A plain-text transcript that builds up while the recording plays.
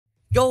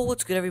Yo,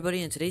 what's good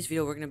everybody? In today's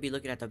video we're going to be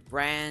looking at the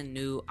brand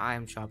new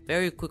item shop.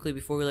 Very quickly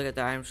before we look at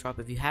the item shop,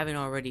 if you haven't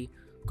already,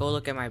 go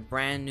look at my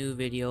brand new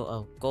video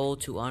of Gold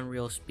to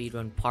Unreal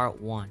Speedrun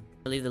Part 1.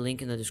 I'll leave the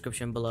link in the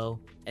description below.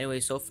 Anyway,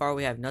 so far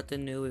we have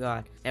nothing new. We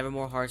got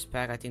Nevermore Hearts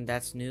pack, I think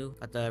that's new.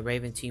 Got the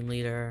Raven team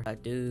leader,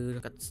 got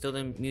dude, got still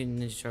the Mutant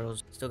Ninja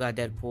Turtles, still got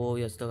Deadpool,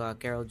 yeah, still got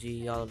Karol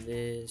G, all of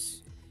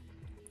this.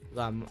 We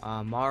got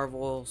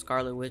Marvel,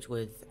 Scarlet Witch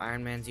with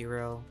Iron Man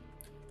Zero.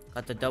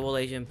 Got the Double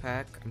Agent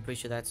pack. I'm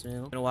pretty sure that's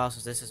new. It's been a while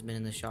since this has been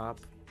in the shop.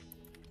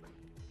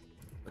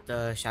 With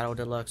the Shadow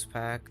Deluxe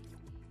pack.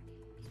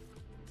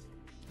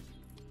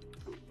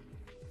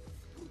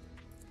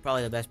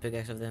 Probably the best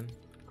pickaxe of them.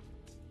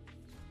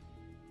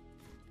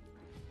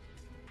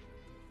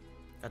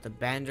 Got the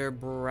Bander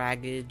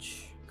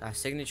Braggage. Got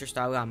Signature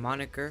Style. We got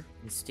Moniker,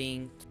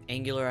 Instinct,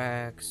 Angular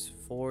Axe,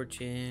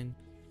 Fortune,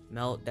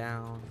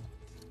 Meltdown,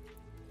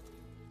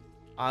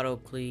 Auto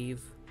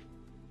Cleave,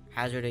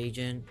 Hazard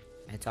Agent,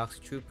 and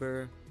Toxic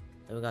Trooper.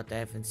 Then we got the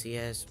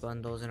FNCS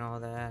bundles and all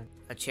that.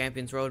 A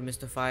Champions Road,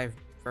 Mystify,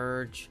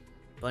 Verge,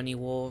 Bunny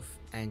Wolf,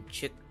 and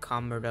Chick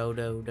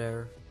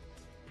Commodore.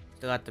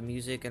 Still got the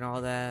music and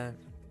all that.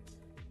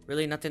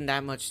 Really nothing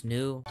that much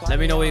new. Let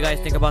me know what you guys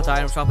think about the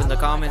item shop in the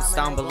comments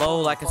down below.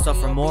 Like and stuff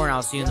for more, and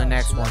I'll see you in the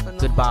next one.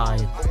 Goodbye.